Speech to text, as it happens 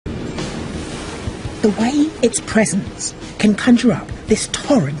The way its presence can conjure up this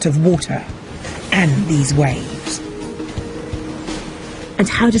torrent of water and these waves. And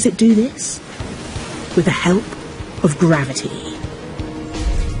how does it do this? With the help of gravity.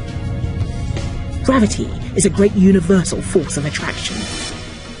 Gravity is a great universal force of attraction.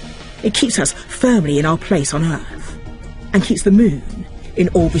 It keeps us firmly in our place on Earth and keeps the moon in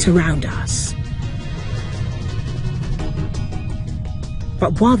orbit around us.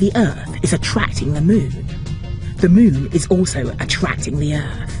 But while the Earth is attracting the moon is also attracting the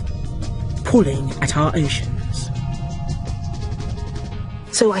Earth, pulling at our oceans.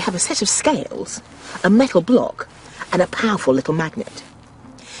 So I have a set of scales, a metal block, and a powerful little magnet.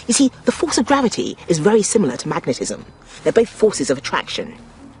 You see, the force of gravity is very similar to magnetism. They're both forces of attraction.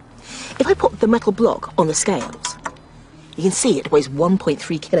 If I put the metal block on the scales, you can see it weighs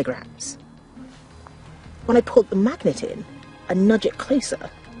 1.3 kilograms. When I put the magnet in and nudge it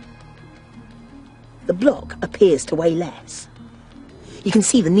closer, the block appears to weigh less. You can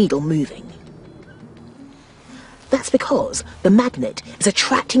see the needle moving. That's because the magnet is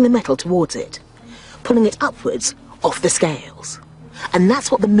attracting the metal towards it, pulling it upwards off the scales. And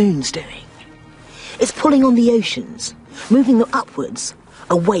that's what the moon's doing. It's pulling on the oceans, moving them upwards,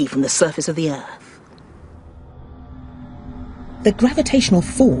 away from the surface of the Earth. The gravitational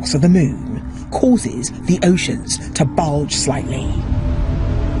force of the moon causes the oceans to bulge slightly.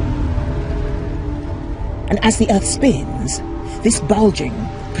 And as the Earth spins, this bulging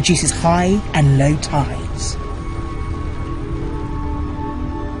produces high and low tides.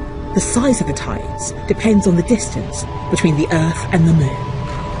 The size of the tides depends on the distance between the Earth and the moon.